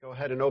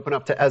ahead and open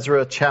up to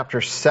Ezra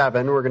chapter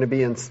 7. We're going to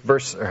be in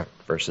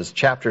verses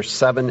chapter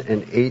 7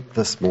 and 8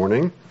 this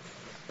morning.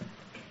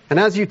 And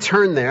as you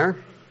turn there,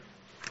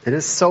 it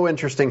is so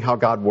interesting how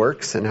God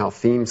works and how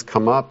themes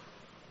come up.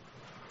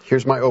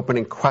 Here's my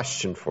opening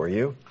question for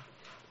you.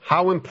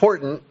 How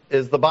important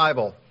is the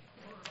Bible?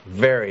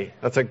 Very.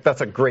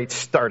 That's a great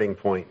starting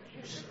point.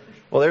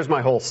 Well, there's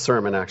my whole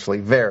sermon,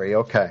 actually. Very.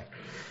 Okay.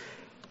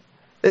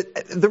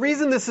 The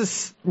reason this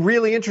is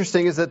really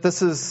interesting is that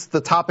this is the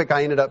topic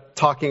I ended up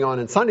talking on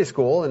in Sunday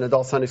school, in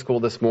adult Sunday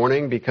school this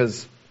morning,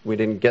 because we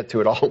didn't get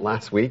to it all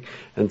last week.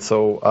 And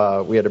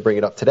so we had to bring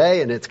it up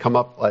today, and it's come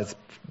up, as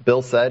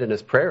Bill said in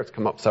his prayer, it's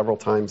come up several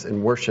times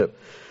in worship.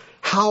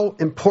 How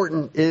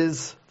important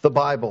is the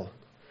Bible?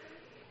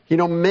 You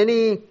know,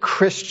 many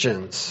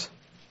Christians,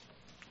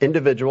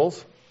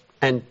 individuals,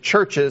 and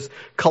churches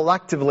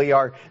collectively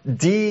are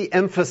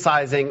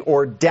de-emphasizing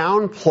or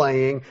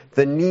downplaying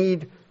the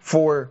need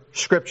for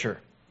Scripture.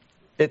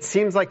 It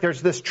seems like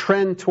there's this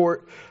trend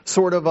toward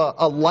sort of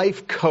a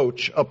life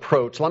coach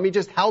approach. Let me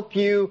just help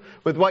you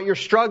with what you're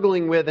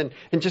struggling with and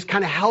just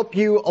kind of help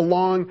you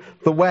along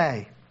the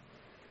way.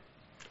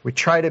 We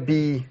try to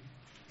be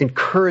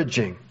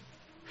encouraging.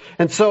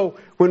 And so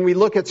when we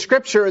look at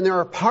Scripture, and there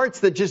are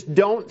parts that just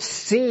don't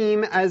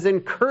seem as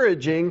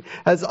encouraging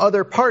as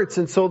other parts,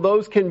 and so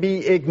those can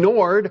be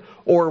ignored,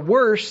 or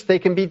worse, they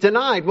can be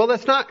denied. Well,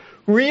 that's not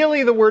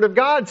really the Word of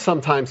God,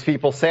 sometimes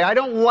people say. I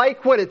don't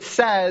like what it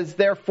says,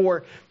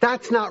 therefore,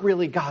 that's not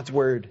really God's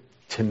Word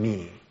to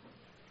me.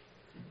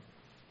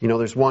 You know,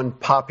 there's one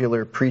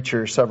popular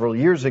preacher several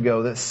years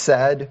ago that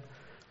said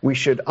we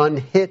should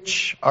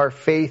unhitch our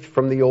faith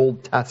from the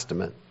Old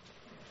Testament.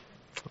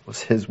 That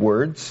was his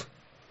words.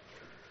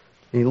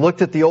 He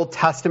looked at the Old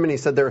Testament, he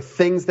said there are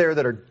things there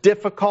that are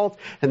difficult,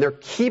 and they're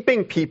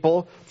keeping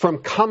people from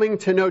coming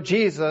to know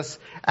Jesus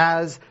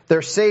as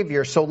their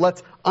Savior. So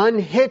let's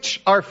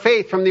unhitch our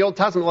faith from the Old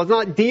Testament. Let's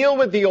not deal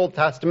with the Old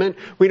Testament.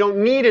 We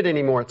don't need it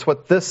anymore. It's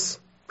what this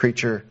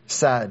preacher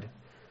said.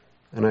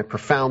 And I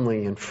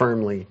profoundly and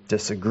firmly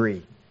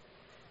disagree.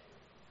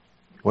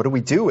 What do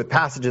we do with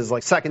passages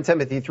like 2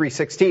 Timothy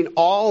 3:16?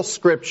 All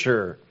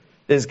Scripture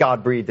is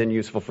God-breathed and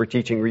useful for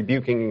teaching,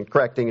 rebuking, and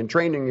correcting, and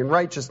training in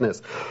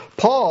righteousness.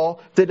 Paul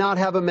did not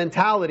have a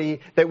mentality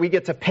that we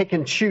get to pick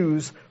and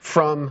choose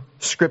from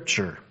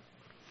Scripture.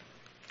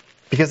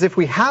 Because if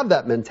we have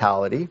that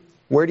mentality,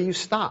 where do you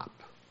stop?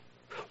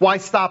 Why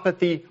stop at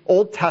the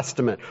Old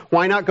Testament?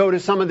 Why not go to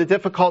some of the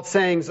difficult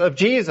sayings of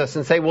Jesus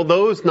and say, well,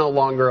 those no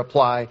longer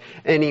apply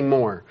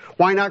anymore?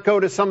 Why not go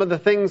to some of the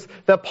things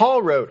that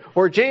Paul wrote,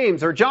 or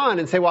James, or John,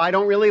 and say, well, I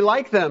don't really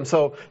like them,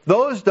 so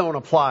those don't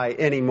apply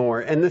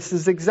anymore. And this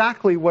is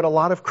exactly what a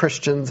lot of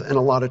Christians and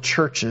a lot of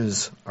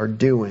churches are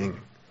doing.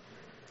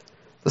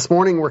 This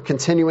morning we're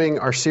continuing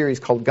our series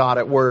called God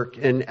at Work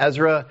in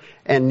Ezra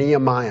and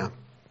Nehemiah.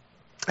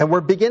 And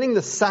we're beginning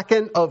the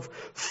second of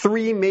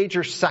three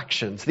major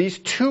sections. These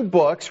two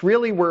books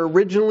really were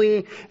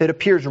originally, it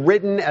appears,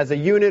 written as a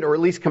unit, or at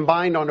least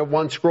combined onto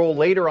one scroll.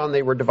 Later on,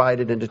 they were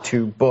divided into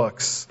two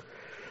books.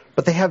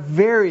 But they have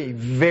very,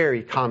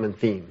 very common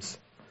themes.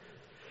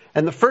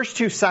 And the first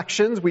two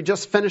sections, we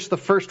just finished the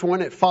first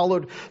one. It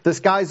followed this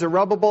guy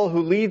Zerubbabel,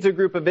 who leads a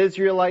group of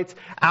Israelites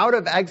out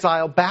of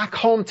exile back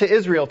home to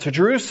Israel, to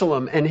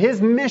Jerusalem. And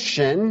his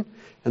mission,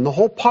 and the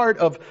whole point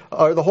of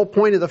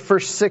the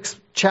first 6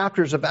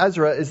 chapters of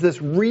Ezra, is this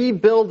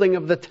rebuilding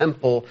of the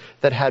temple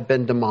that had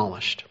been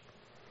demolished.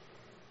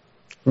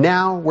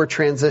 Now we're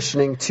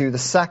transitioning to the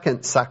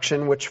second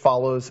section, which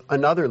follows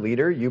another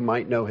leader. You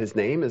might know his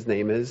name. His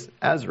name is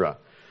Ezra.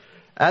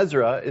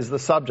 Ezra is the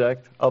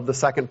subject of the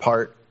second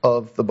part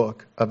of the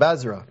book of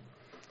Ezra.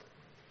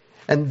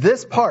 And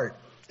this part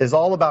is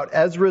all about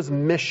Ezra's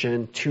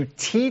mission to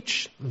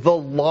teach the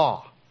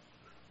law.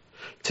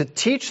 To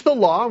teach the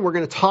law, and we're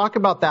going to talk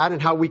about that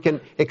and how we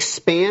can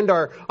expand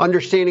our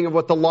understanding of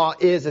what the law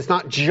is. It's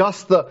not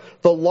just the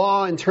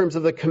law in terms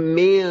of the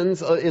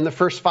commands in the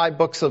first 5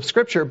 books of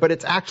Scripture, but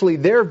it's actually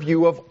their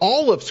view of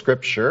all of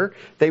Scripture.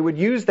 They would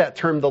use that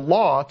term, the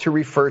law, to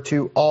refer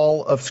to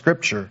all of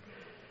Scripture.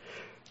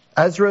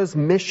 Ezra's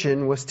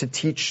mission was to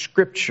teach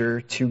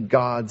Scripture to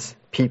God's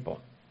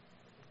people.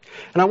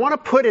 And I want to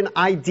put an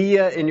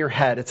idea in your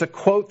head. It's a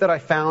quote that I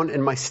found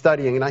in my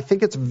studying, and I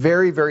think it's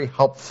very, very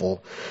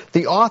helpful.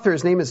 The author,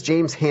 his name is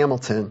James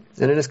Hamilton,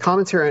 and in his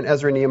commentary on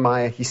Ezra and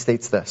Nehemiah, he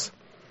states this: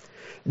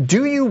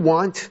 do you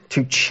want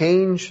to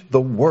change the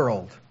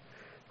world?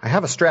 I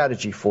have a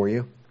strategy for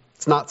you.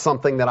 It's not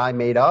something that I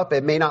made up.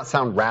 It may not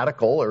sound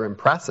radical or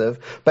impressive,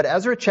 but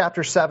Ezra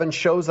chapter 7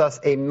 shows us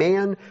a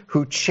man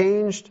who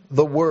changed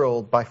the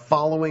world by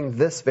following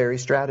this very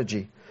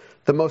strategy.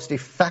 The most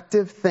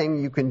effective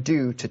thing you can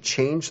do to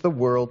change the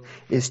world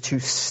is to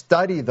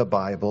study the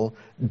Bible,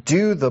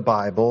 do the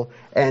Bible,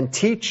 and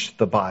teach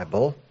the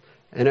Bible.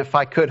 And if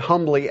I could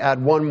humbly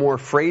add one more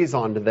phrase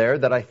onto there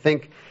that I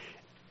think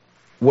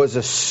was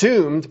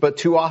assumed but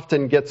too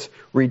often gets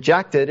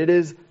rejected, it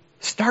is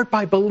start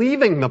by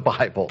believing the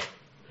Bible.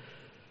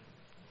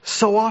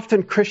 So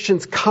often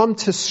Christians come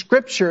to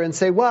Scripture and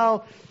say,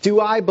 well, do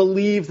I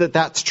believe that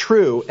that's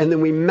true? And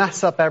then we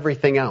mess up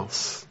everything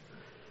else.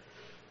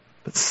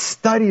 But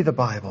study the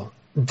Bible,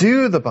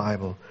 do the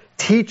Bible,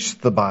 teach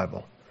the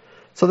Bible.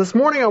 So this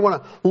morning I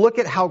want to look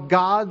at how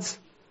God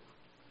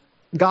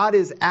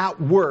is at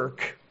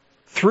work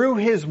through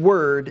His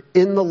Word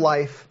in the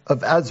life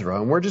of Ezra.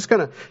 And we're just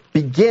going to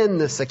begin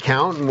this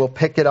account, and we'll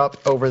pick it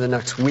up over the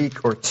next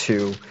week or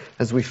two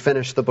as we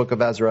finish the book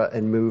of Ezra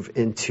and move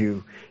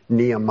into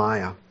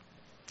Nehemiah.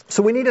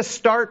 So we need to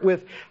start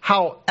with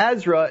how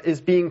Ezra is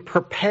being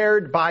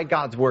prepared by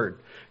God's Word.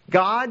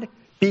 God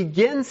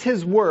begins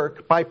His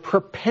work by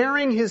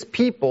preparing His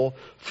people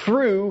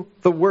through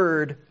the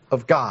Word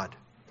of God.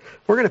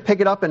 We're going to pick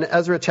it up in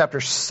Ezra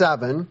chapter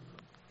 7.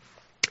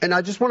 And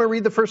I just want to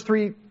read the first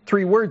three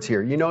words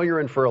here. You know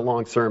you're in for a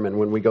long sermon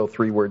when we go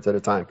 3 words at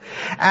a time.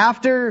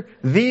 After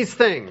these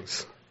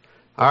things.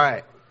 All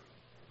right.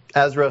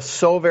 Ezra is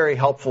so very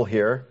helpful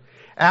here.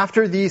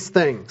 After these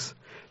things.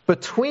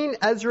 Between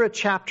Ezra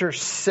chapter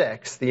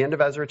 6, the end of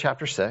Ezra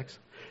chapter 6,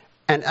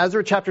 and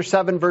Ezra chapter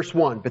 7 verse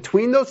 1,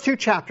 between those 2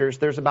 chapters,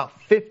 there's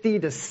about 50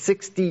 to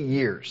 60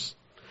 years.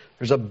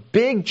 There's a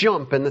big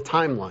jump in the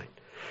timeline.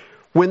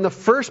 When the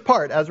first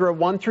part, Ezra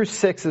 1 through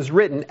 6, is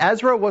written,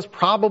 Ezra was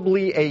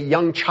probably a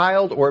young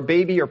child or a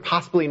baby or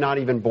possibly not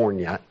even born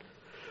yet.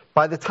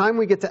 By the time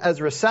we get to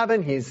Ezra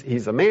 7,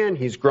 he's a man,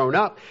 he's grown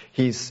up,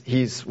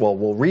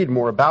 we'll read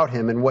more about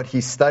him and what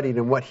he's studied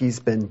and what he's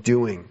been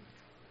doing.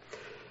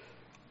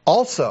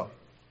 Also,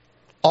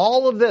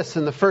 all of this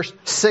in the first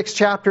 6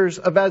 chapters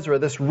of Ezra,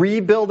 this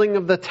rebuilding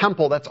of the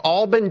temple, that's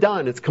all been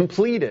done. It's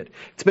completed.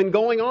 It's been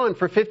going on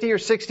for 50 or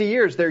 60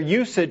 years. Their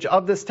usage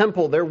of this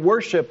temple, their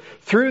worship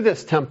through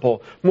this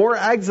temple, more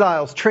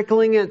exiles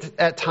trickling in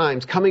at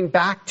times, coming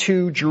back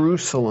to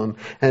Jerusalem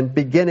and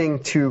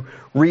beginning to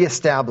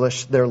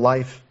reestablish their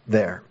life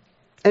there.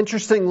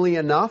 Interestingly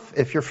enough,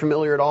 if you're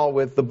familiar at all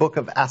with the book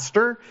of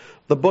Esther,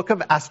 the book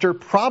of Esther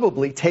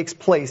probably takes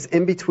place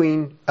in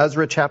between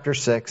Ezra chapter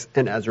 6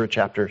 and Ezra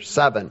chapter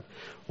 7,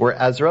 where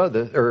Esther,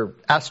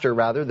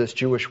 this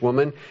Jewish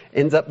woman,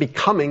 ends up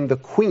becoming the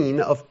queen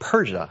of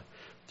Persia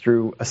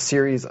through a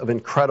series of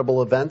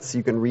incredible events.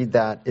 You can read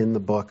that in the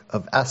book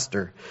of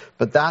Esther.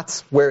 But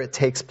that's where it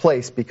takes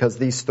place because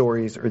these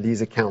stories or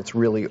these accounts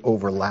really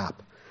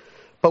overlap.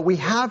 But we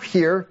have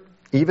here,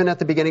 even at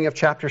the beginning of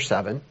chapter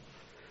 7,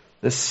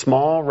 this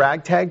small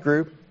ragtag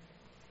group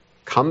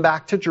come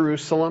back to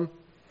Jerusalem,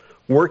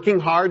 working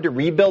hard to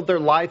rebuild their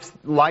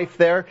life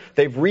there.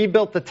 They've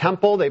rebuilt the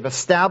temple. They've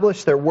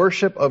established their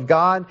worship of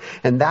God,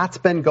 and that's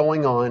been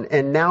going on.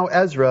 And now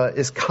Ezra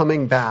is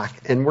coming back,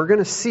 and we're going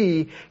to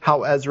see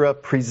how Ezra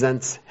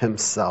presents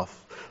himself.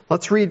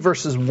 Let's read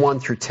verses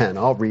 1 through 10.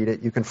 I'll read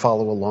it. You can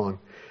follow along.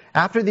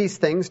 After these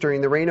things,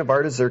 during the reign of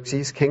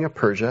Artaxerxes, king of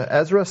Persia,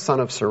 Ezra, son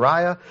of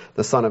Sariah,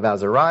 the son of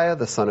Azariah,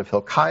 the son of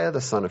Hilkiah, the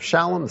son of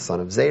Shallum, the son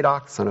of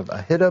Zadok, son of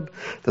Ahitub,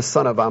 the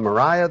son of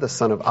Amariah, the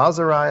son of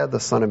Azariah, the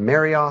son of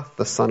Marioth,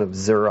 the son of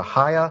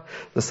Zerahiah,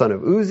 the son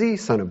of Uzi,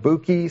 son of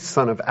Buki,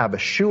 son of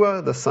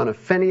Abishua, the son of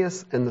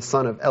Phinehas, and the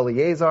son of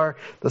Eleazar,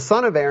 the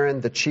son of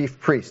Aaron, the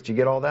chief priest. Did you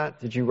get all that?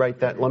 Did you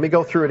write that? Let me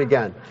go through it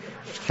again.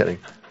 Just kidding.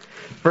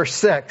 Verse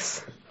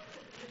 6,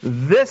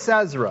 this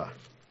Ezra...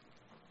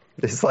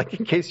 This is like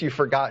in case you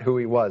forgot who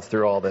he was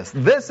through all this.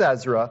 This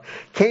Ezra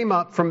came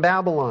up from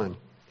Babylon.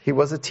 He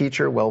was a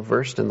teacher well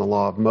versed in the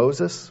law of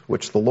Moses,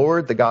 which the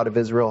Lord, the God of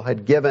Israel,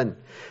 had given.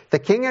 The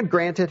king had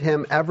granted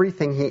him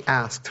everything he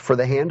asked, for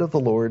the hand of the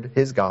Lord,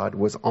 his God,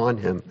 was on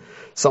him.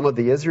 Some of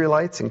the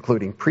Israelites,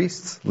 including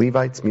priests,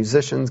 Levites,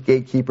 musicians,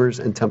 gatekeepers,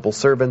 and temple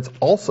servants,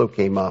 also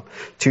came up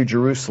to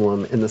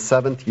Jerusalem in the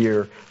 7th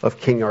year of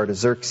King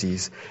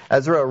Artaxerxes.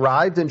 Ezra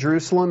arrived in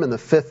Jerusalem in the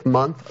 5th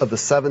month of the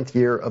 7th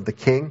year of the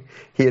king.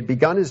 He had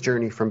begun his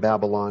journey from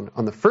Babylon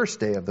on the 1st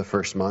day of the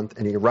 1st month,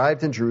 and he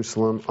arrived in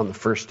Jerusalem on the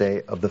 1st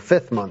day of the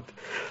 5th month.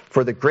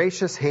 For the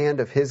gracious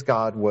hand of his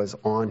God was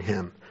on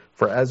him.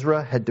 For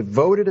Ezra had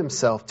devoted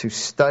himself to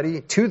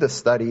the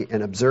study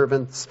and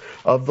observance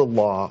of the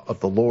law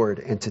of the Lord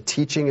and to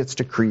teaching its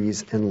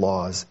decrees and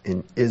laws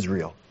in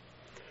Israel.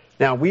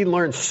 Now, we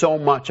learn so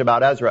much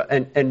about Ezra.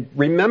 And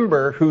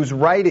remember who's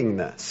writing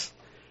this.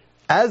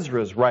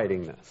 Ezra's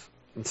writing this.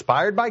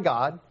 Inspired by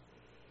God.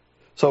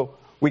 So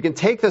we can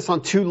take this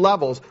on 2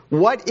 levels.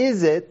 What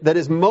is it that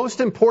is most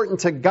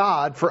important to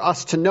God for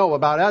us to know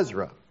about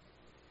Ezra?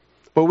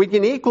 But we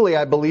can equally,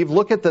 I believe,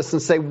 look at this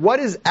and say, what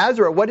is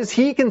Ezra? What does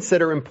he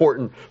consider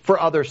important for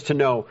others to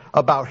know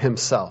about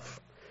himself?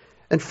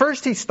 And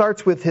first he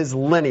starts with his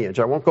lineage.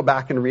 I won't go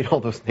back and read all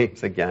those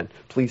names again.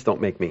 Please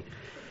don't make me.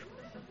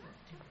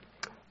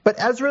 But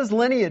Ezra's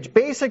lineage,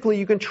 basically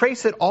you can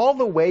trace it all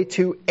the way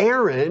to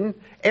Aaron.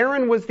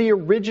 Aaron was the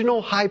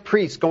original high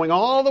priest, going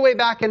all the way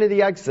back into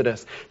the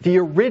Exodus. The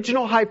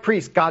original high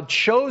priest. God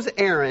chose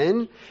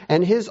Aaron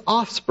and his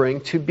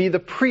offspring to be the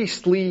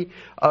priestly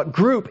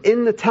group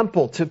in the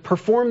temple, to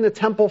perform the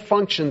temple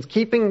functions,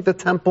 keeping the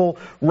temple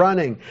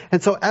running.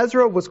 And so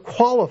Ezra was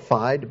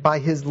qualified by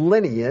his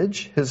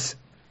lineage,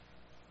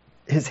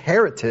 his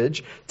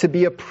heritage, to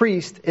be a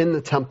priest in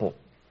the temple.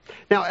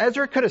 Now,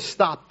 Ezra could have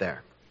stopped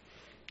there.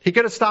 He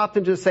could have stopped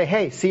and just say,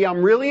 hey, see,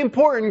 I'm really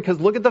important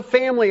because look at the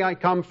family I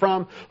come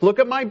from. Look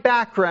at my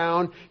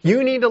background.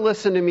 You need to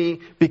listen to me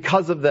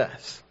because of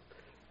this.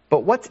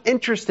 But what's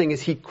interesting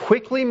is he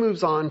quickly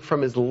moves on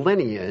from his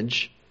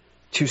lineage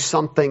to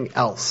something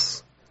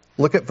else.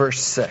 Look at verse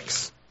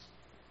 6.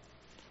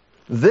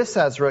 This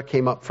Ezra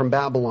came up from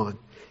Babylon.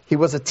 He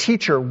was a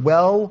teacher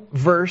well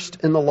versed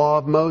in the law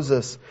of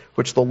Moses,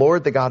 which the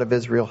Lord, the God of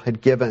Israel,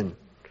 had given.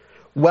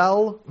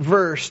 Well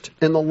versed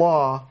in the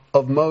law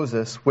of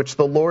Moses, which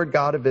the Lord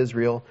God of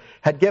Israel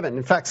had given.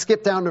 In fact,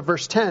 skip down to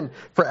verse 10.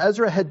 For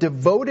Ezra had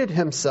devoted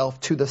himself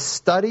to the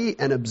study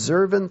and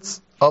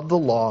observance of the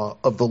law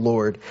of the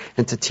Lord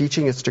and to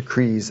teaching its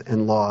decrees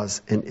and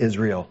laws in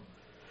Israel.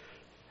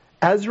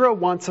 Ezra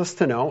wants us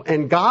to know,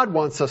 and God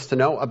wants us to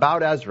know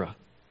about Ezra,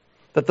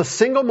 that the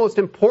single most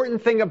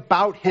important thing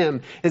about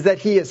him is that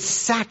he is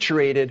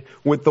saturated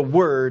with the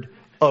Word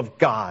of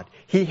God.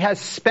 He has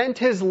spent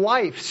his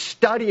life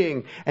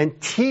studying and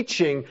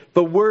teaching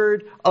the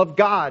Word of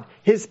God.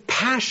 His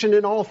passion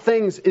in all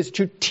things is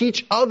to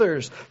teach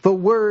others the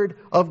Word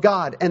of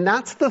God. And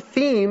that's the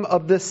theme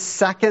of this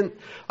second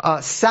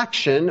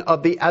section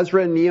of the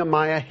Ezra and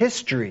Nehemiah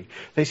history.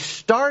 They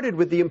started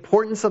with the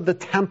importance of the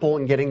temple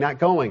and getting that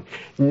going.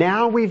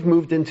 Now we've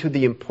moved into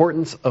the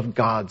importance of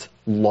God's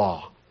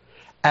law.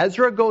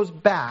 Ezra goes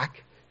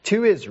back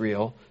to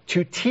Israel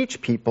to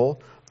teach people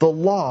the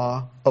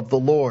law of the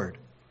Lord.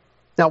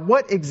 Now,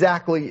 what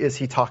exactly is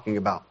he talking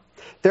about?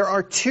 There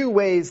are two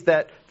ways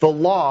that the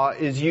law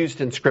is used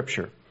in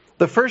Scripture.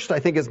 The first, I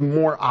think, is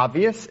more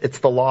obvious. It's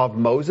the law of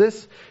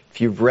Moses.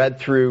 If you've read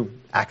through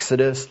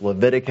Exodus,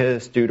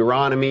 Leviticus,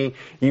 Deuteronomy,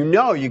 you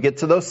know you get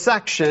to those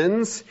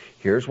sections.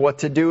 Here's what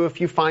to do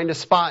if you find a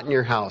spot in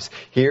your house.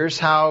 Here's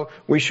how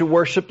we should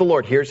worship the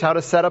Lord. Here's how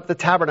to set up the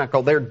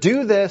tabernacle. There,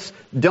 do this,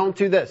 don't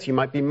do this. You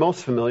might be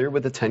most familiar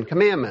with the Ten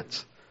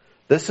Commandments.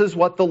 This is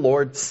what the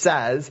Lord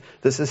says.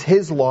 This is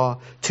His law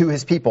to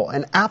His people.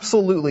 And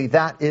absolutely,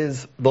 that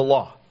is the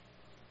law.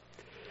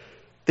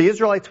 The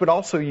Israelites would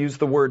also use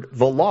the word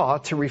the law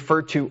to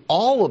refer to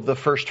all of the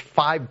first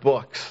 5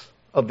 books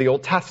of the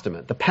Old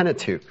Testament, the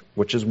Pentateuch,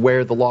 which is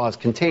where the law is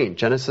contained.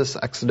 Genesis,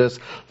 Exodus,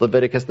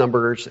 Leviticus,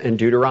 Numbers, and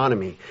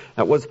Deuteronomy.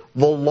 That was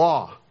the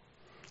law.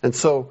 And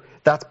so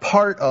that's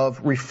part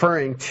of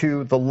referring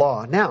to the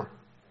law. Now,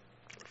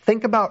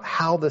 think about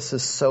how this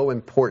is so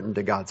important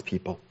to God's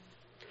people.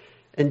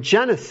 In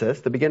Genesis,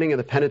 the beginning of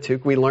the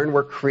Pentateuch, we learn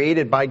we're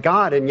created by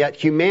God, and yet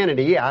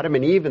humanity, Adam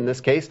and Eve in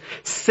this case,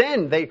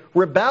 sinned. They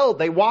rebelled.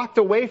 They walked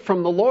away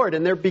from the Lord,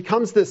 and there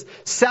becomes this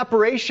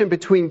separation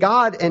between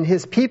God and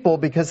His people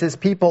because His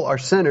people are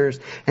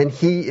sinners and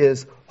He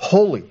is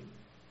holy.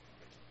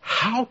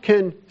 How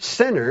can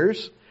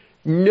sinners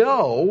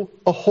know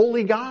a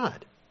holy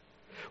God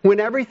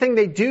when everything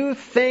they do,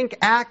 think,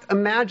 act,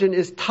 imagine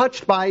is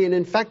touched by and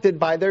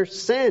infected by their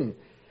sin?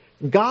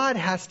 God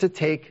has to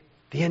take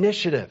the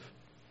initiative.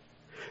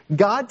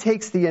 God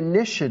takes the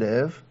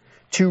initiative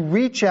to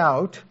reach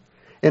out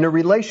in a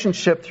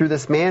relationship through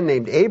this man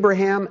named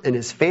Abraham and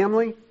his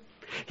family.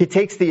 He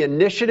takes the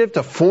initiative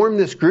to form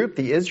this group,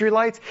 the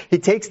Israelites. He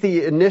takes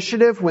the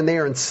initiative when they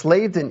are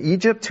enslaved in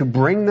Egypt to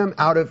bring them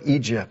out of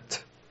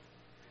Egypt.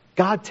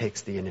 God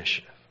takes the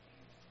initiative.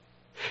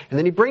 And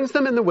then He brings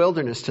them in the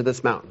wilderness to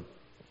this mountain.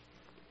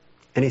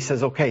 And He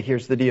says, okay,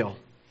 here's the deal.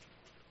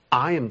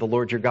 I am the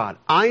Lord your God.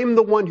 I am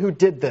the one who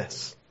did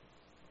this.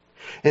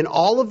 And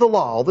all of the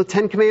law, all the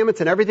 10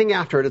 Commandments and everything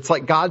after it, it's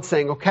like God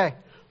saying, okay,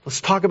 let's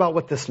talk about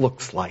what this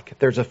looks like.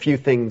 There's a few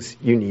things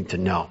you need to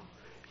know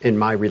in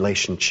my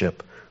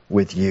relationship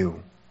with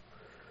you.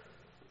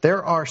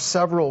 There are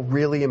several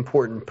really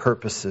important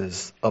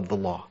purposes of the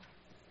law.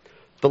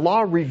 The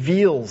law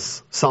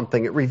reveals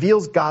something. It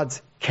reveals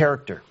God's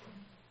character.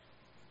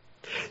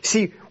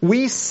 See,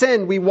 we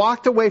sinned, we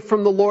walked away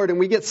from the Lord, and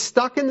we get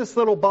stuck in this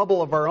little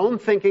bubble of our own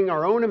thinking,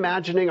 our own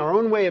imagining, our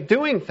own way of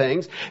doing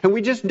things, and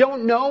we just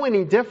don't know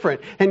any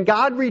different. And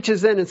God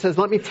reaches in and says,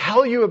 let me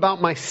tell you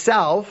about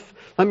myself.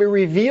 Let me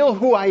reveal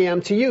who I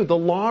am to you. The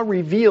law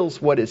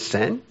reveals what is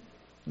sin,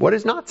 what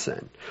is not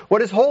sin,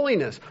 what is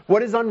holiness,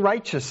 what is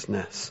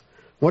unrighteousness,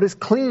 what is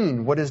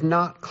clean, what is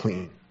not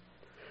clean.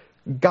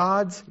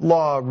 God's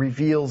law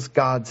reveals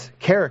God's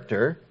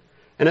character.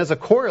 And as a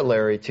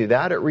corollary to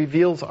that, it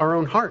reveals our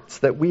own hearts,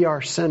 that we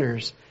are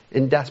sinners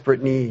in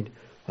desperate need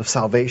of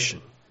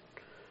salvation.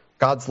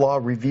 God's law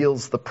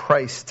reveals the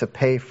price to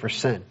pay for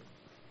sin.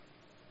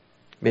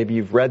 Maybe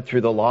you've read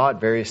through the law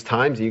at various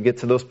times, and you get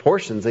to those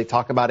portions. They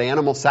talk about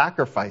animal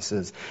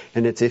sacrifices.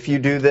 And it's if you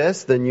do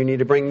this, then you need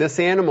to bring this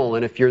animal.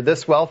 And if you're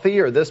this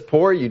wealthy or this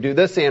poor, you do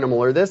this animal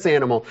or this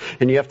animal.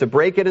 And you have to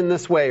break it in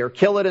this way or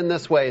kill it in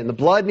this way. And the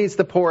blood needs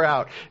to pour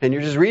out. And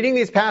you're just reading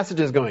these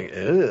passages going,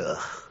 ugh.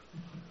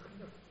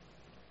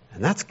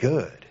 And that's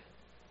good.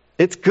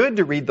 It's good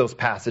to read those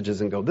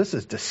passages and go, this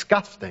is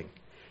disgusting.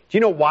 Do you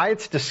know why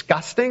it's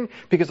disgusting?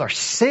 Because our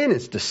sin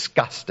is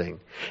disgusting.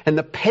 And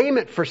the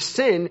payment for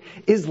sin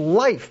is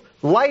life.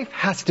 Life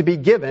has to be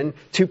given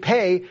to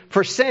pay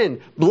for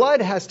sin.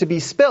 Blood has to be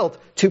spilt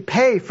to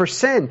pay for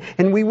sin.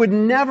 And we would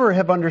never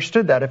have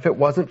understood that if it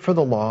wasn't for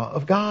the law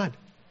of God.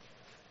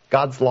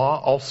 God's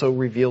law also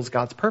reveals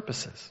God's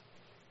purposes.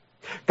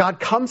 God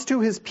comes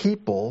to his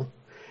people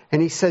and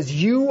he says,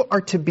 you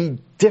are to be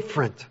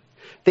different.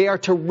 They are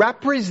to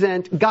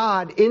represent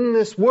God in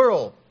this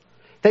world.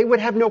 They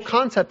would have no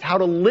concept how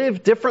to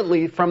live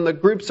differently from the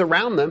groups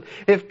around them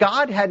if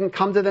God hadn't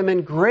come to them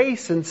in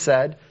grace and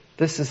said,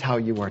 this is how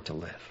you are to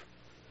live.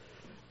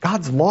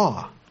 God's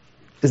law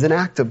is an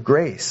act of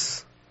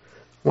grace.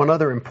 One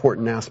other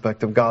important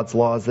aspect of God's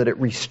law is that it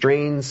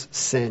restrains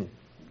sin.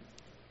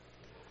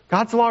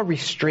 God's law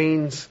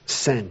restrains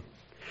sin.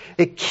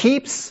 It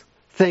keeps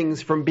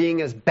things from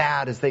being as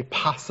bad as they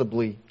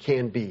possibly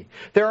can be.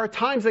 There are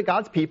times that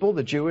God's people,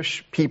 the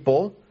Jewish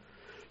people,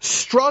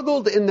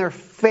 struggled in their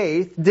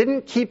faith,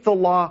 didn't keep the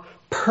law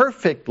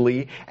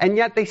perfectly, and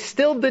yet they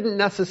still didn't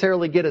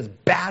necessarily get as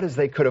bad as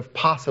they could have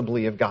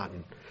possibly have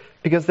gotten.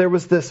 Because there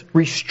was this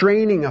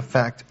restraining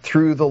effect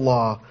through the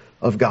law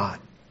of God.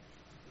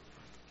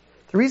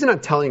 The reason I'm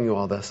telling you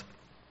all this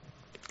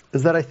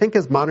is that I think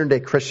as modern day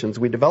Christians,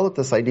 we developed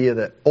this idea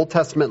that Old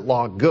Testament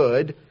law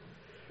good,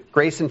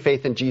 grace and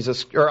faith in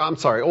Jesus,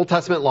 Old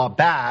Testament law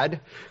bad,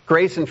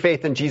 grace and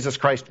faith in Jesus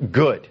Christ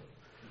good.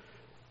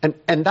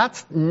 And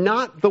that's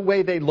not the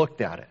way they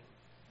looked at it.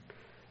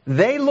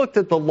 They looked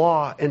at the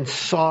law and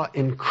saw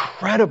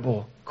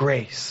incredible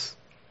grace.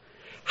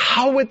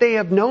 How would they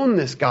have known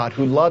this God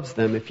who loves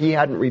them if he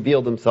hadn't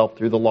revealed himself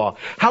through the law?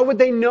 How would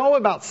they know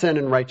about sin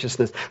and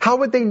righteousness? How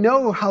would they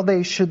know how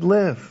they should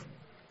live?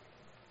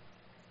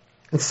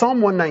 In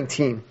Psalm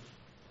 119,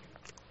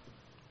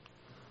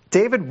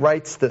 David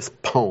writes this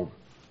poem.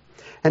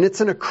 And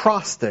it's an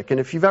acrostic. And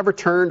if you've ever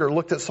turned or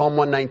looked at Psalm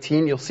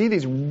 119, you'll see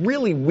these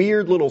really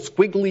weird little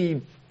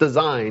squiggly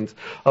designs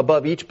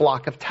above each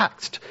block of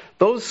text.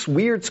 Those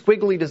weird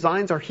squiggly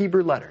designs are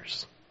Hebrew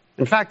letters.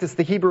 In fact, it's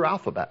the Hebrew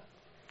alphabet.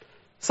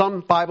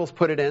 Some Bibles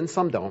put it in,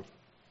 some don't.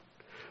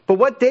 But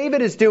what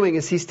David is doing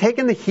is he's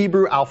taken the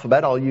Hebrew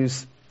alphabet. I'll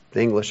use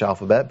the English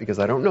alphabet because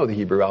I don't know the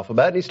Hebrew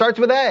alphabet. And he starts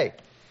with A.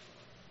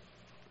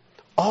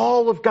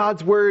 All of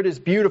God's word is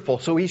beautiful.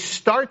 So he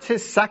starts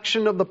his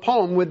section of the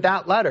poem with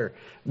that letter.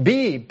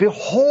 B,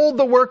 behold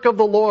the work of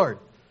the Lord.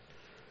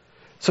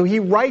 So he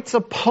writes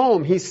a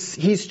poem.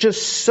 He's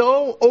just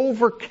so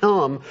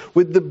overcome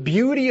with the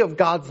beauty of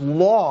God's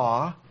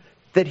law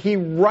that he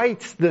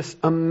writes this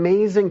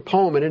amazing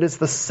poem. And it is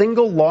the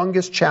single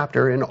longest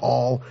chapter in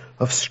all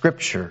of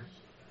Scripture.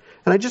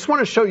 And I just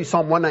want to show you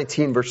Psalm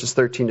 119, verses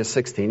 13 to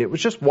 16. It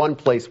was just one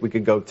place we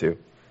could go to.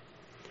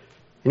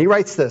 And he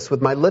writes this,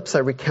 with my lips I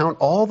recount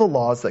all the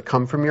laws that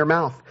come from your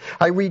mouth.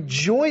 I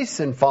rejoice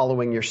in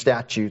following your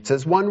statutes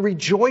as one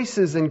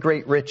rejoices in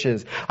great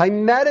riches. I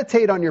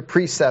meditate on your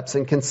precepts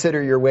and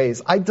consider your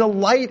ways. I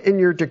delight in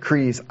your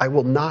decrees. I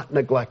will not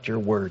neglect your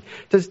word.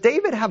 Does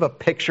David have a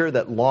picture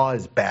that law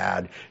is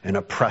bad and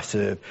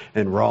oppressive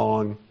and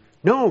wrong?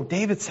 No,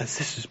 David says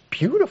this is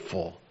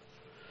beautiful.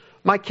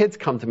 My kids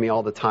come to me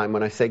all the time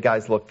when I say,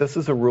 guys, look, this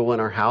is a rule in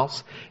our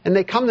house. And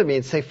they come to me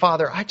and say,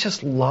 Father, I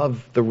just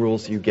love the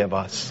rules you give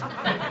us.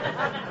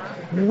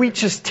 We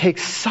just take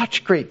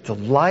such great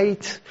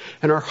delight,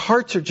 and our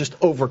hearts are just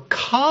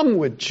overcome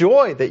with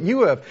joy that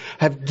you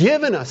have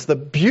given us the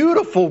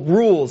beautiful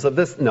rules of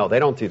this. No, they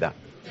don't do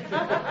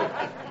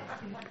that.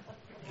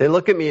 They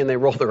look at me and they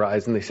roll their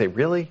eyes and they say,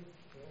 really?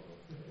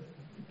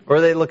 Or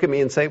they look at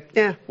me and say,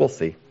 yeah, we'll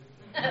see.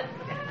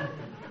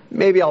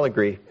 Maybe I'll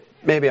agree.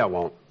 Maybe I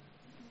won't.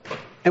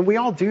 And we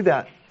all do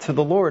that to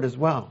the Lord as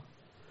well.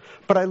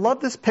 But I love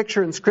this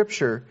picture in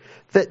Scripture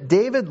that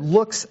David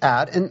looks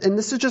at, and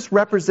this is just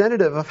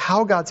representative of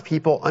how God's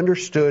people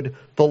understood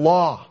the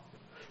law.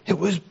 It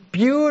was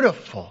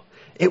beautiful.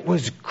 It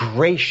was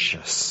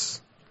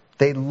gracious.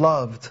 They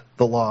loved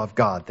the law of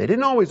God. They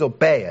didn't always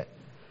obey it,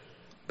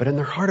 but in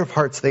their heart of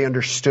hearts they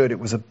understood it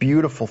was a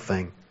beautiful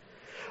thing.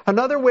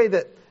 Another way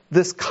that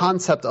this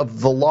concept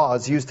of the law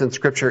is used in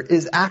Scripture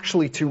is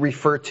actually to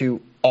refer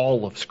to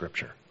all of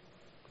Scripture.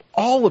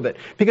 All of it.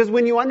 Because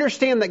when you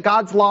understand that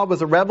God's law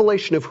was a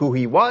revelation of who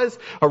he was,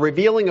 a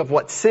revealing of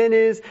what sin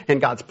is, and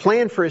God's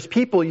plan for his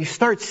people, you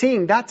start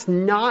seeing that's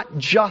not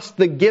just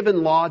the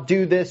given law,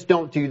 do this,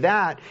 don't do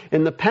that,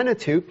 in the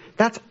Pentateuch.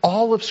 That's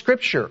all of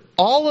Scripture.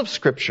 All of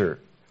Scripture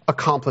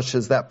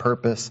accomplishes that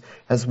purpose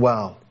as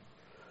well.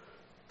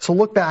 So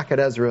look back at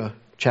Ezra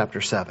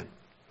chapter 7.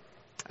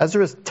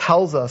 Ezra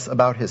tells us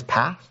about his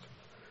past,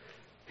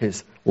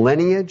 his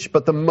lineage,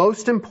 but the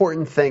most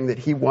important thing that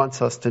he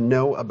wants us to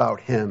know about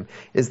him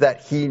is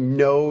that he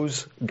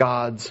knows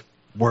God's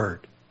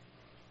word.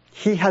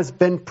 He has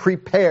been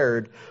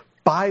prepared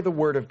by the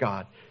word of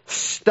God,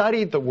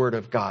 studied the word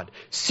of God,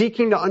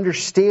 seeking to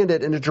understand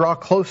it and to draw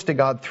close to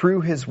God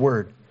through his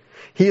word.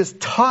 He has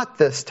taught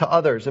this to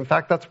others. In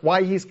fact, that's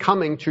why he's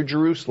coming to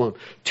Jerusalem,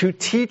 to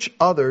teach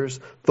others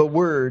the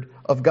word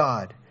of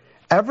God.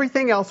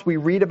 Everything else we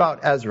read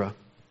about Ezra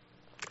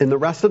In the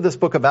rest of this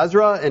book of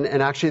Ezra, and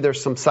actually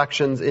there's some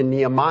sections in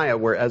Nehemiah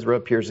where Ezra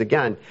appears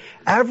again,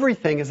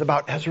 everything is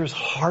about Ezra's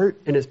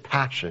heart and his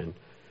passion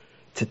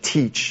to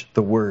teach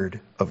the Word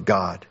of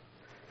God.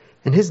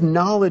 And his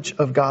knowledge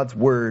of God's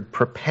Word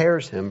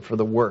prepares him for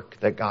the work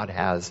that God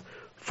has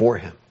for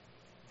him.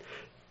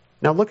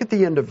 Now look at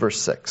the end of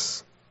verse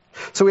 6.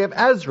 So we have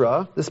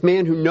Ezra, this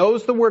man who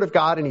knows the Word of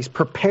God and he's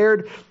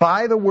prepared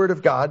by the Word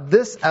of God.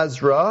 This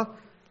Ezra,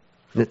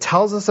 and it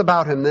tells us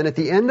about him. Then at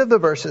the end of the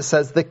verse it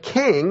says, the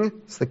king,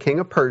 it's the king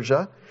of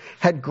Persia,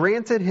 had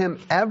granted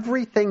him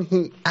everything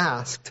he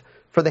asked,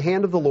 for the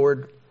hand of the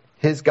Lord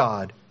his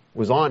God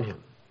was on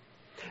him.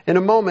 In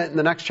a moment, in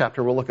the next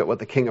chapter, we'll look at what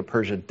the king of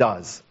Persia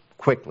does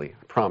quickly.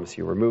 I promise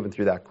you, we're moving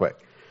through that quick.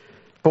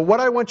 But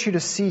what I want you to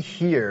see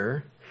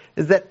here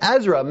is that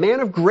Ezra, a man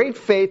of great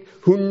faith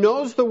who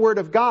knows the Word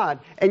of God,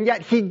 and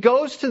yet he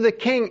goes to the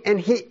king and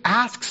he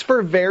asks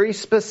for very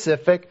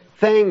specific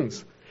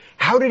things.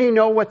 How did he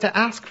know what to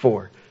ask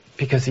for?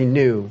 Because he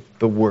knew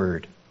the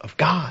Word of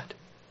God.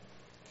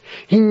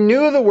 He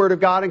knew the Word of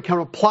God and can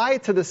apply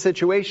it to the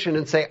situation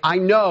and say, I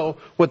know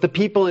what the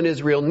people in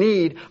Israel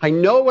need. I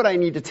know what I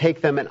need to take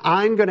them, and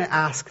I'm going to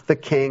ask the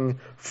king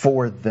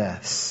for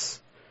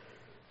this.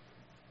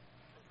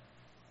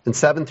 In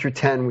 7 through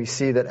 10, we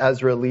see that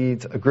Ezra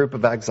leads a group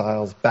of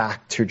exiles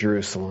back to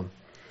Jerusalem.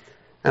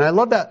 And I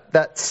love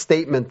that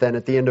statement then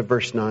at the end of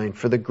verse 9,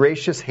 for the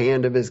gracious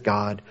hand of his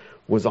God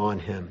was on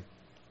him.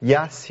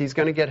 Yes, he's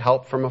going to get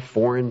help from a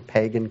foreign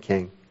pagan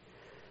king.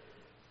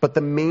 But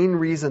the main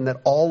reason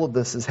that all of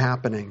this is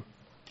happening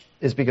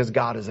is because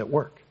God is at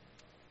work.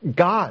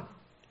 God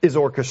is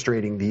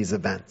orchestrating these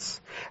events.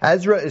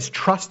 Ezra is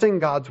trusting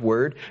God's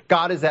Word.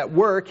 God is at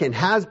work and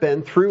has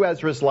been through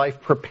Ezra's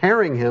life,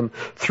 preparing him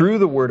through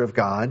the Word of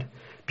God,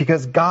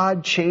 because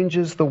God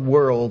changes the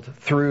world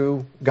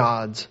through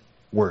God's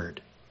Word.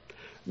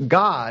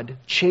 God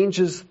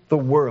changes the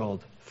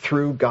world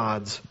through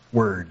God's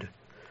Word.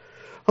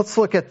 Let's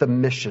look at the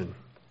mission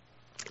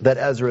that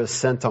Ezra is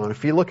sent on.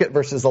 If you look at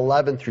verses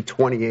 11 through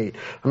 28,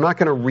 I'm not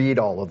going to read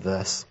all of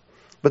this,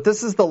 but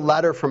this is the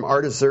letter from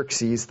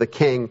Artaxerxes, the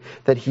king,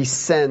 that he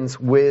sends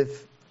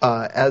with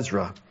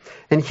Ezra.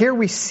 And here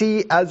we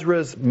see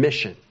Ezra's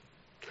mission.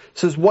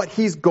 This is what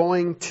he's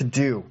going to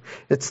do.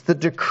 It's the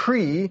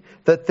decree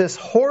that this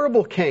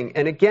horrible king,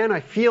 and again, I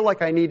feel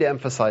like I need to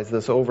emphasize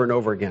this over and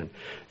over again.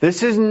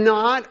 This is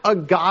not a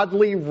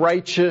godly,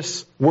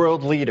 righteous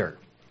world leader.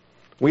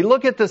 We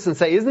look at this and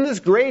say, isn't this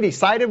great? He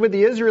sided with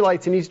the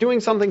Israelites and he's doing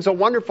something so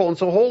wonderful and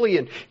so holy.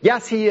 And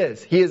yes, he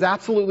is. He is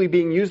absolutely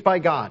being used by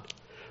God.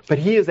 But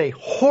he is a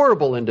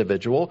horrible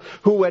individual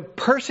who had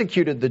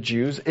persecuted the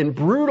Jews in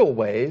brutal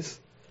ways.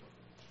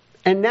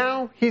 And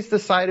now he's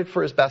decided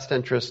for his best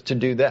interest to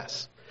do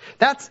this.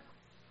 That's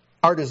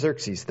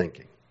Artaxerxes'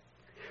 thinking.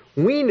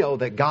 We know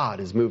that God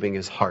is moving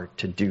his heart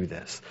to do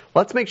this.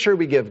 Let's make sure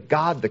we give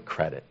God the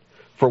credit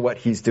for what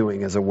he's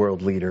doing as a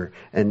world leader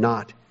and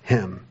not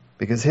him,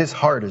 because his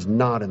heart is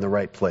not in the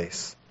right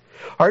place.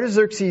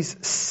 Artaxerxes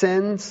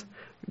sends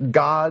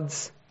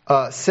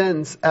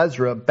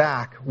Ezra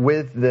back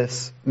with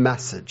this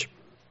message.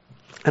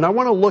 And I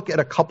want to look at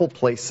a couple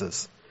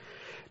places.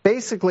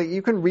 Basically,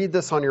 you can read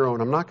this on your own.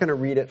 I'm not going to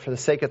read it for the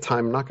sake of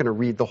time. I'm not going to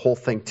read the whole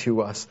thing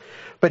to us.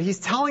 But he's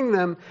telling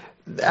them,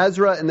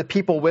 Ezra and the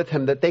people with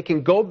him, that they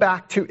can go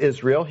back to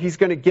Israel. He's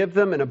going to give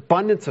them an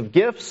abundance of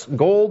gifts,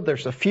 gold.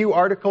 There's a few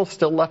articles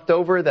still left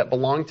over that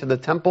belong to the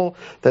temple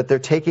that they're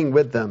taking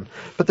with them.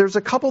 But there's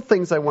a couple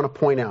things I want to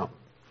point out.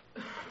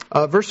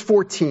 Verse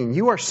 14,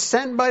 you are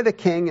sent by the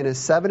king and his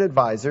 7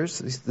 advisors.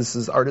 This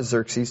is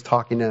Artaxerxes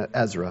talking to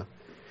Ezra,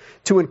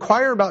 to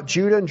inquire about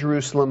Judah and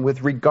Jerusalem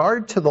with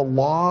regard to the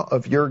law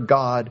of your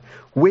God,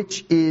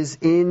 which is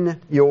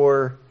in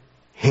your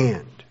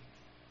hand.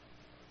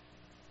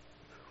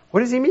 What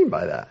does he mean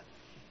by that?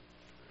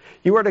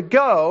 You are to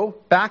go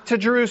back to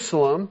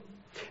Jerusalem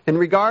in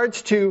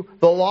regards to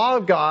the law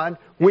of God,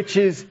 which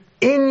is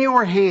in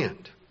your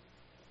hand.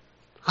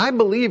 I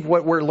believe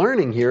what we're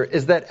learning here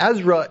is that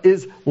Ezra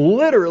is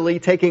literally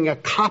taking a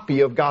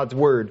copy of God's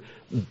Word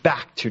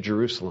back to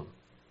Jerusalem.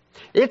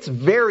 It's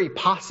very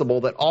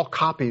possible that all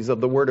copies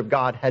of the Word of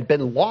God had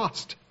been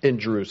lost in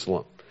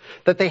Jerusalem,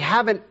 that they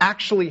haven't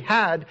actually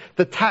had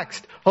the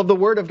text of the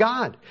Word of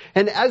God.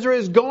 And Ezra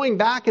is going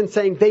back and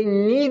saying they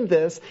need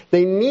this,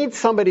 they need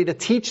somebody to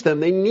teach them,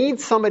 they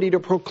need somebody to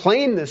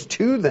proclaim this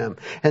to them.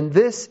 And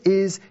this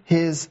is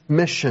his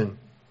mission.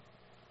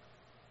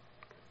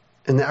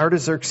 And the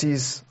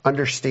Artaxerxes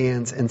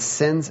understands and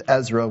sends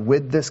Ezra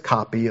with this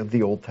copy of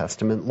the Old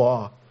Testament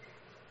law.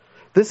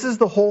 This is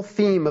the whole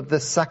theme of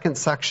this second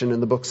section in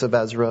the books of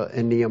Ezra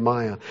and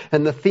Nehemiah.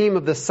 And the theme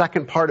of the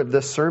second part of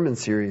this sermon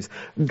series.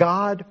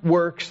 God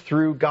works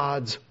through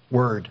God's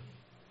Word.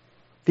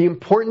 The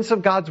importance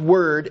of God's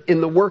Word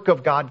in the work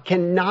of God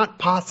cannot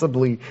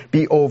possibly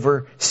be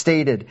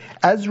overstated.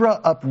 Ezra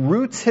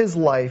uproots his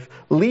life,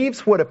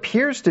 leaves what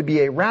appears to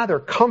be a rather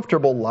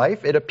comfortable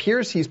life. It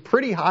appears he's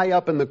pretty high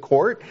up in the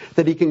court,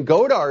 that he can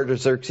go to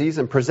Artaxerxes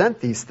and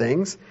present these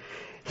things.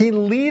 He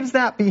leaves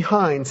that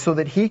behind so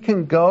that he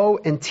can go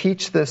and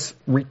teach this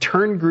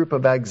returned group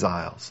of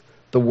exiles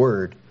the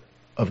Word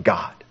of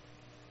God.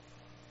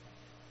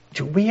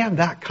 Do we have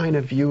that kind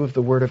of view of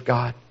the Word of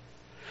God?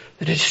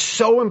 That is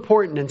so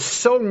important and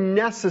so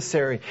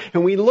necessary.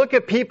 And we look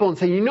at people and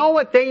say, you know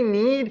what they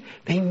need?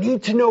 They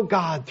need to know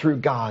God through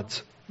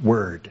God's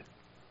Word.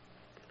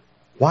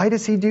 Why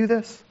does he do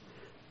this?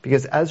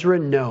 Because Ezra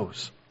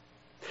knows.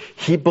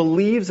 He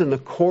believes in the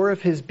core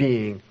of his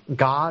being,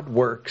 God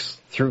works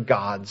through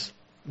God's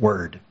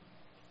Word.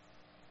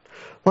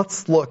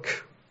 Let's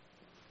look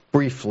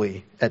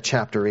briefly at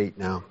chapter 8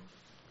 now.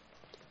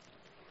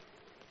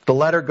 The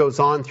letter goes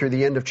on through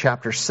the end of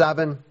chapter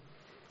 7.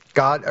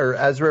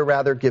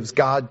 Ezra gives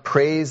God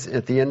praise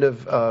at the end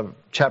of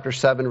chapter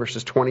 7,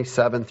 verses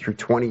 27 through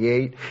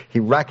 28. He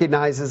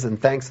recognizes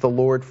and thanks the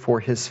Lord for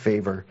his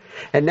favor.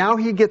 And now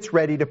he gets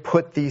ready to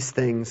put these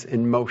things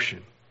in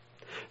motion.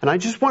 And I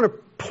just want to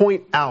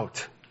point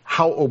out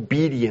how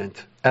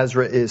obedient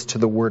Ezra is to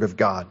the Word of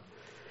God.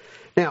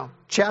 Now,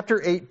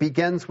 chapter 8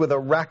 begins with a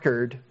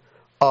record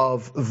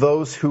of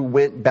those who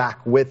went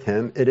back with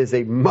him. It is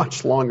a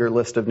much longer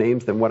list of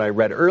names than what I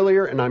read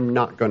earlier, and I'm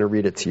not going to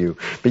read it to you.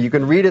 But you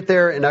can read it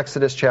there in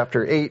Ezra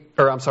chapter 8,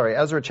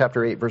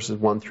 verses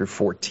 1 through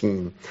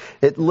 14.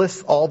 It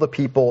lists all the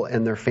people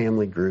and their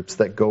family groups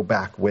that go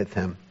back with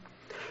him.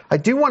 I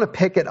do want to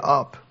pick it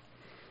up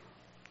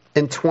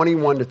in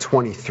 21 to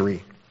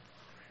 23.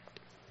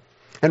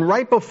 And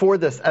right before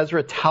this,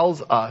 Ezra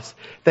tells us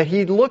that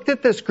he looked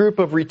at this group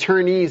of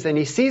returnees and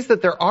he sees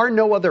that there are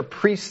no other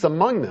priests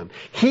among them.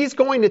 He's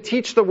going to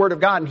teach the Word of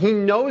God and he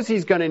knows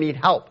he's going to need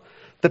help.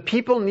 The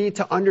people need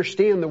to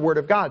understand the Word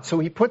of God. So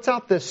he puts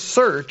out this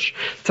search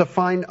to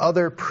find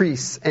other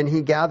priests and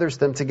he gathers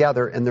them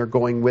together and they're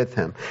going with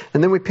him.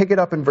 And then we pick it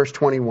up in verse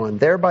 21.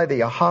 There by the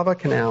Ahava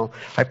Canal,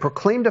 I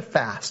proclaimed a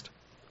fast.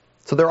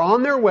 So they're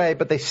on their way,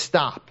 but they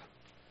stop.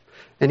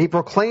 And he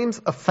proclaims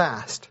a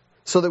fast,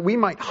 so that we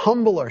might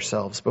humble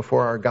ourselves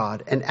before our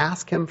God and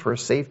ask him for a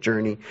safe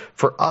journey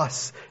for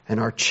us and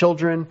our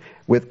children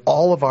with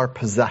all of our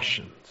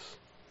possessions.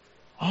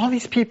 All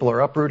these people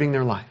are uprooting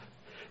their life.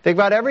 They've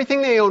got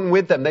everything they own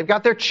with them. They've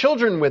got their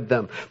children with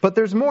them. But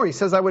there's more. He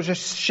says, I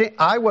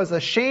was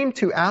ashamed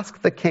to ask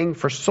the king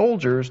for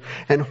soldiers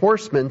and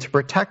horsemen to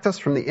protect us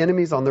from the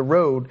enemies on the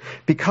road,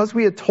 because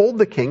we had told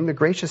the king, the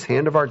gracious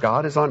hand of our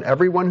God is on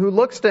everyone who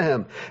looks to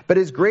him. But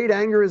his great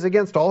anger is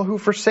against all who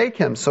forsake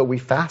him. So we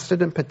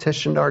fasted and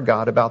petitioned our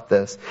God about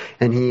this,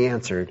 and he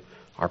answered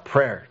our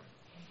prayer.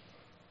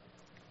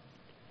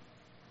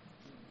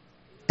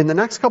 In the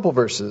next couple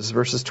verses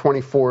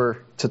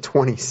 24 to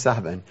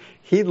 27,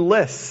 he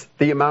lists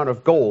the amount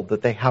of gold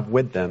that they have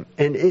with them,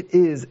 and it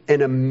is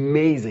an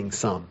amazing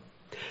sum.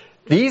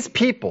 These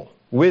people,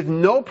 with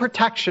no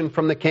protection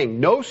from the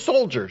king, no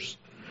soldiers,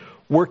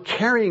 were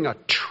carrying a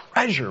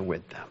treasure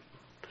with them.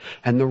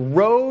 And the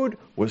road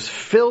was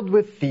filled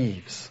with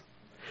thieves,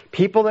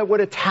 people that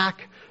would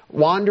attack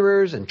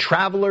wanderers and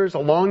travelers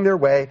along their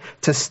way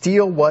to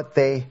steal what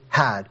they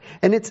had.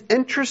 And it's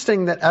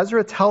interesting that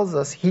Ezra tells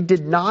us he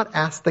did not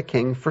ask the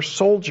king for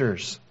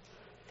soldiers.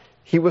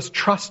 He was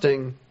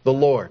trusting the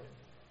Lord.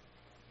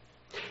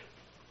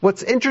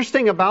 What's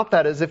interesting about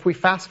that is if we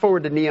fast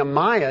forward to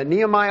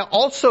Nehemiah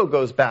also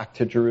goes back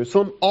to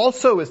Jerusalem,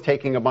 also is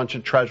taking a bunch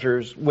of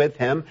treasures with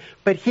him,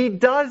 but he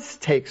does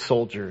take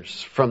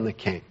soldiers from the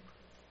king.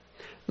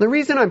 The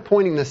reason I'm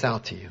pointing this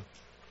out to you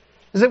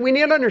is that we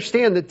need to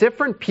understand that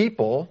different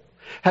people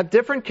have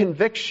different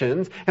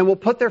convictions and will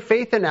put their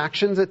faith in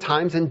actions at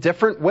times in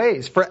different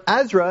ways. For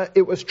Ezra,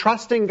 it was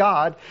trusting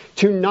God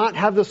to not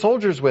have the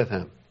soldiers with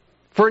him.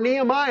 For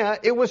Nehemiah,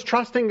 it was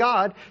trusting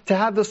God to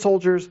have the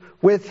soldiers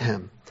with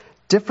him.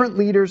 Different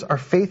leaders are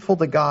faithful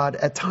to God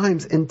at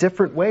times in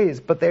different ways,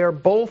 but they are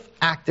both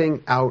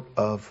acting out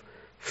of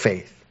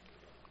faith.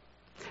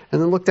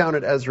 And then look down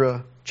at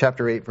Ezra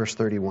chapter 8, verse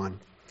 31.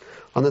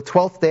 On the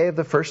 12th day of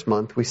the first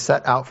month, we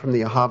set out from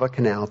the Ahava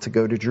Canal to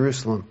go to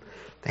Jerusalem.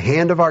 The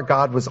hand of our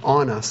God was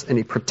on us, and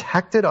he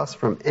protected us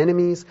from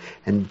enemies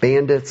and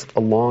bandits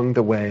along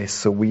the way.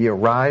 So we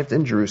arrived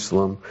in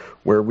Jerusalem,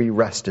 where we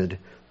rested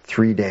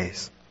 3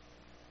 days.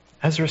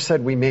 Ezra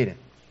said we made it.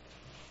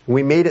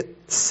 We made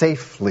it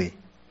safely.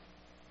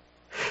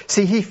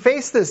 See, he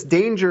faced this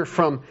danger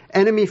from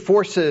enemy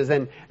forces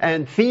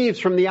and thieves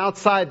from the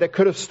outside that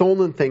could have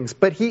stolen things,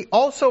 but he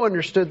also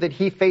understood that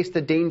he faced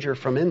a danger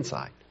from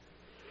inside.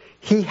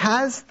 He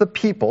has the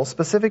people,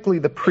 specifically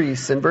the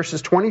priests, in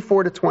verses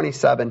 24 to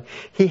 27,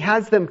 he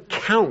has them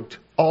count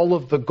all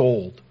of the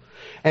gold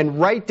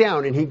and write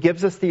down, and he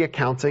gives us the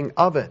accounting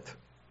of it.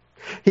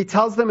 He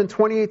tells them in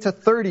 28 to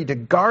 30 to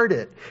guard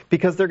it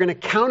because they're going to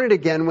count it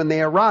again when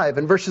they arrive.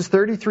 In verses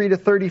 33 to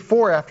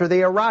 34, after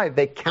they arrive,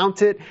 they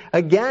count it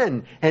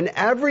again, and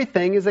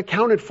everything is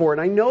accounted for.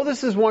 And I know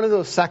this is one of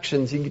those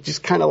sections you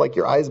just kind of like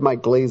your eyes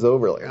might glaze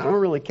over. Like, I don't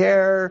really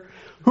care.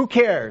 Who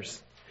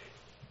cares?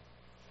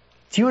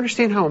 Do you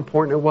understand how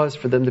important it was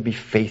for them to be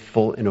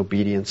faithful in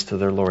obedience to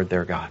their Lord,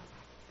 their God?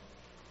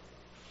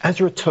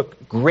 Ezra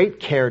took great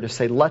care to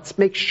say, let's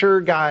make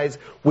sure, guys,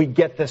 we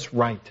get this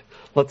right.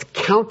 Let's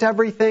count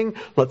everything.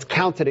 Let's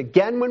count it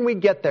again when we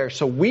get there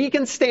so we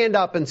can stand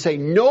up and say,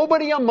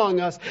 nobody among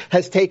us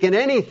has taken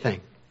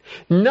anything.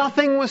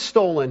 Nothing was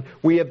stolen.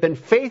 We have been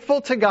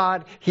faithful to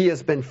God. He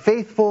has been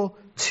faithful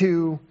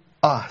to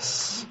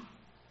us.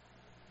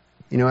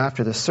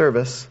 After this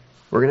service,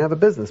 we're going to have a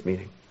business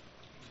meeting.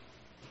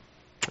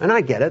 And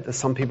I get it, that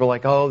some people are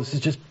like, oh, this is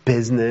just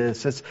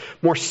business. It's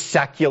more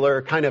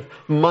secular, kind of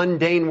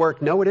mundane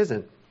work. No, it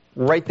isn't.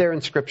 Right there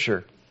in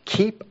Scripture.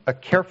 Keep a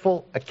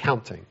careful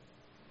accounting.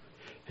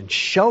 And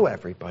show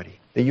everybody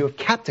that you have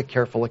kept a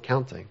careful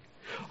accounting.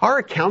 Our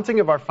accounting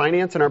of our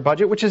finance and our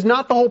budget, which is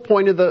not the whole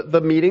point of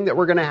the meeting that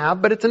we're going to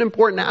have, but it's an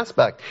important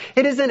aspect.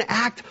 It is an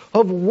act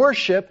of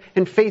worship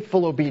and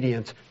faithful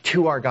obedience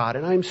to our God.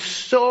 And I'm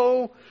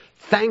so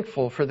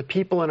thankful for the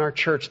people in our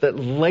church that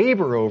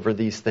labor over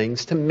these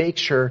things to make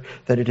sure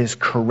that it is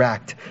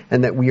correct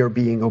and that we are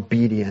being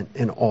obedient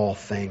in all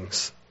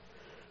things.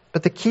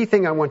 But the key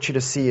thing I want you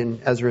to see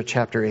in Ezra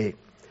chapter 8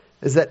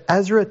 is that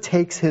Ezra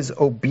takes his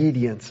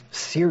obedience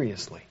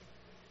seriously.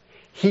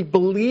 He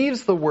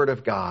believes the Word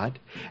of God,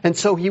 and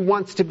so he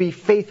wants to be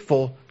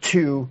faithful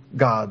to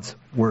God's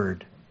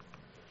Word.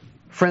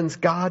 Friends,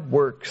 God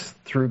works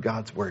through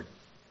God's Word.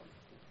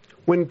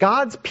 When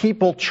God's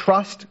people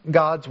trust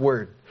God's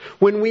Word,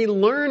 when we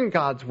learn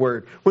God's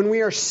Word, when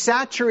we are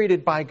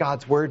saturated by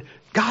God's Word,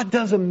 God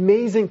does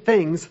amazing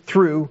things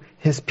through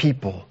His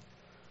people.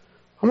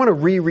 I want to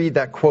reread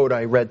that quote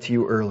I read to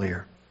you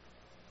earlier.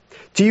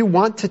 Do you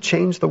want to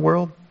change the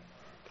world?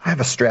 I have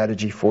a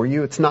strategy for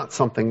you. It's not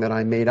something that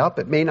I made up.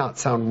 It may not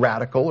sound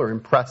radical or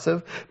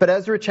impressive, but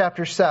Ezra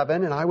chapter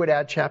 7, and I would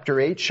add chapter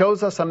 8,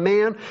 shows us a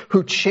man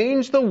who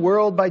changed the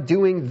world by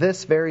doing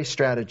this very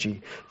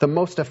strategy. The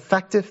most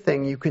effective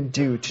thing you can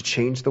do to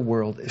change the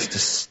world is to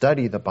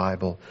study the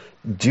Bible,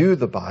 do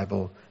the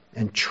Bible,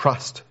 and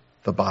trust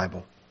the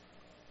Bible.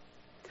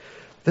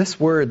 This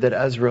word that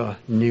Ezra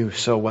knew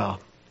so well,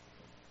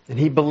 and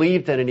he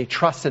believed in and he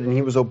trusted and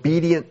he was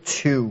obedient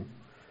to,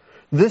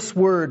 this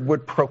word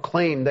would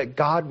proclaim that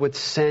God would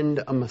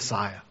send a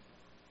Messiah.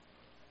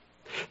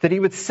 That He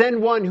would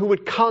send one who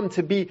would come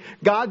to be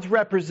God's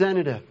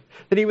representative.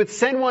 That He would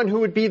send one who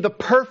would be the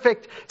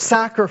perfect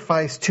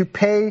sacrifice to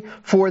pay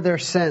for their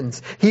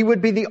sins. He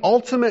would be the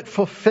ultimate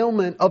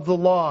fulfillment of the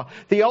law.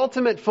 The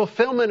ultimate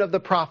fulfillment of the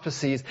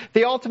prophecies.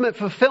 The ultimate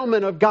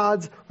fulfillment of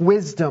God's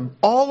wisdom.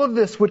 All of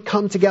this would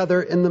come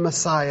together in the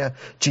Messiah,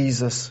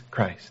 Jesus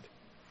Christ.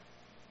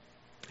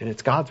 And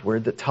it's God's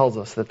Word that tells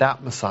us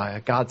that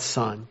Messiah, God's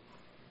Son,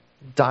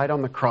 died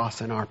on the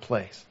cross in our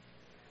place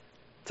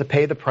to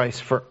pay the price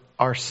for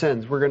our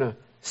sins. We're going to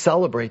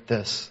celebrate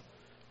this,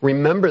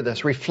 remember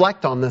this,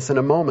 reflect on this in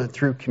a moment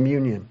through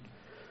communion.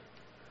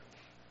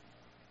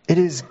 It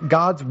is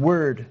God's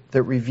Word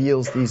that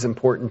reveals these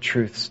important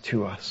truths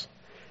to us,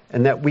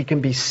 and that we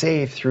can be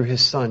saved through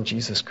His Son,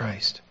 Jesus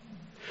Christ.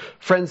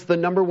 Friends, the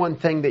number one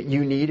thing that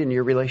you need in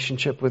your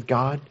relationship with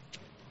God,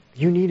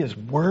 you need His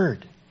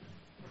Word.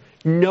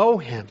 Know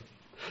Him.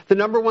 The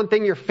number one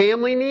thing your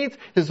family needs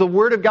is the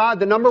Word of God.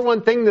 The number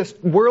one thing this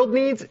world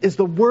needs is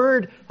the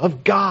Word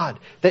of God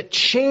that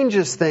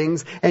changes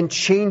things and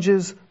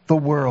changes the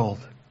world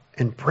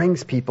and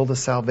brings people to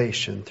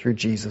salvation through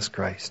Jesus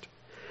Christ.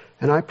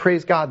 And I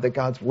praise God that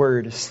God's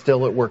Word is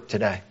still at work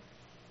today.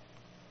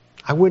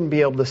 I wouldn't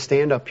be able to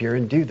stand up here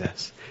and do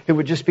this. It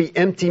would just be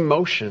empty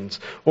motions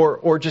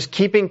or just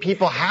keeping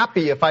people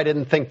happy if I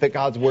didn't think that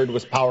God's Word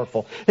was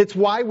powerful. It's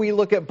why we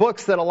look at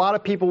books that a lot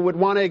of people would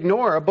want to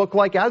ignore, a book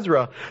like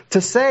Ezra, to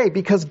say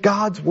because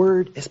God's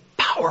Word is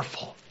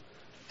powerful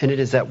and it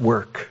is at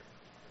work.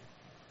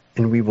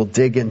 And we will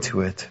dig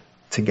into it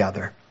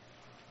together.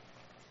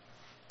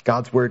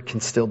 God's Word can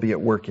still be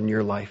at work in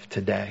your life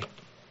today.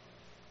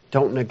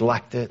 Don't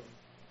neglect it.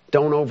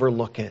 Don't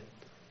overlook it.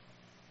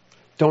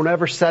 Don't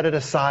ever set it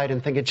aside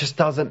and think it just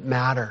doesn't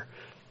matter.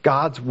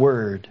 God's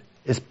Word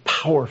is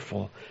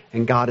powerful,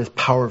 and God is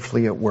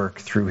powerfully at work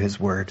through His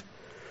Word.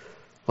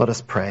 Let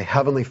us pray.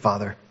 Heavenly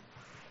Father,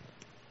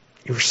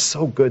 You are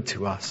so good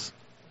to us.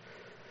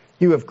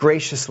 You have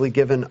graciously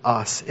given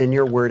us in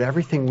Your Word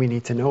everything we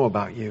need to know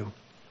about You.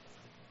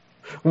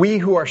 We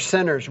who are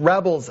sinners,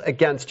 rebels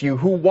against You,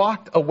 who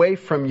walked away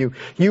from You,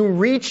 You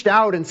reached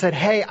out and said,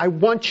 hey, I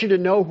want you to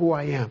know who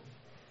I am.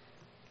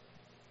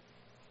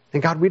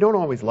 And God, we don't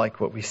always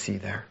like what we see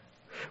there.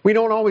 We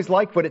don't always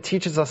like what it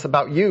teaches us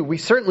about You. We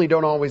certainly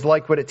don't always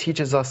like what it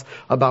teaches us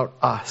about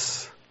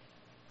us.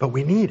 But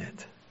we need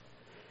it.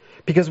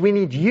 Because we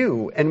need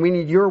You and we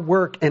need Your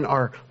work in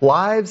our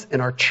lives, in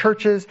our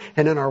churches,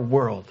 and in our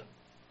world.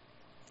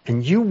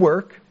 And You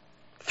work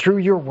through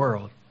Your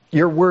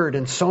Word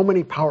in so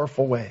many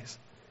powerful ways.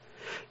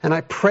 And I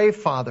pray,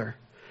 Father,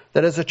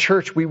 that as a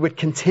church we would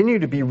continue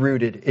to be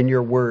rooted in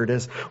Your Word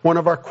as one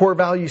of our core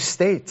values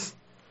states.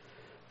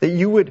 That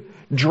You would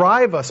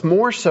drive us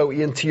more so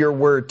into Your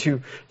Word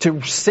to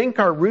sink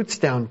our roots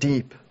down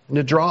deep and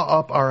to draw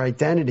up our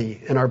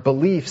identity and our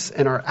beliefs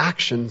and our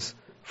actions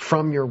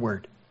from Your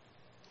Word.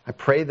 I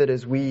pray that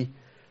as we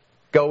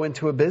go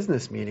into a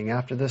business meeting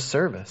after this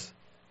service,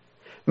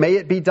 May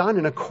it be done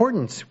in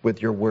accordance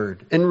with your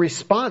word, in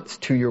response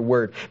to your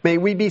word. May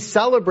we be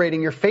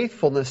celebrating your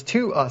faithfulness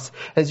to us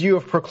as you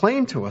have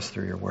proclaimed to us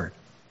through your word.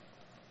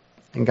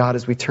 And God,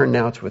 as we turn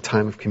now to a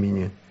time of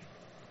communion,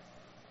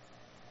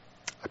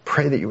 I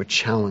pray that you would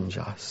challenge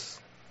us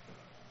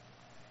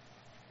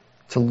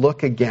to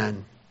look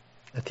again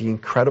at the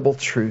incredible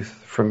truth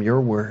from your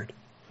word,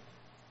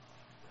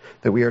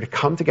 that we are to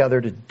come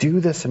together to do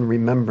this in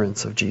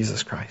remembrance of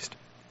Jesus Christ,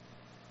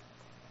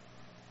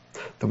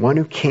 the one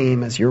who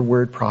came, as your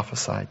word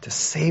prophesied, to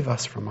save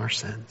us from our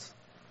sins,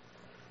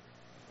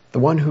 the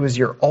one who is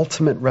your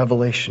ultimate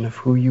revelation of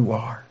who you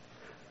are,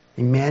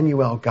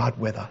 Emmanuel, God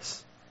with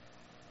us,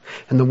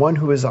 and the one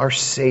who is our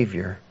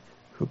Savior,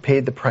 who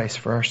paid the price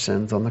for our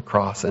sins on the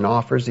cross and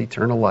offers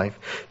eternal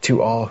life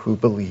to all who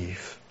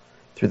believe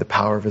through the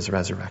power of his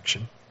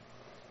resurrection.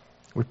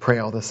 We pray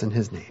all this in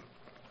his name.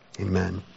 Amen.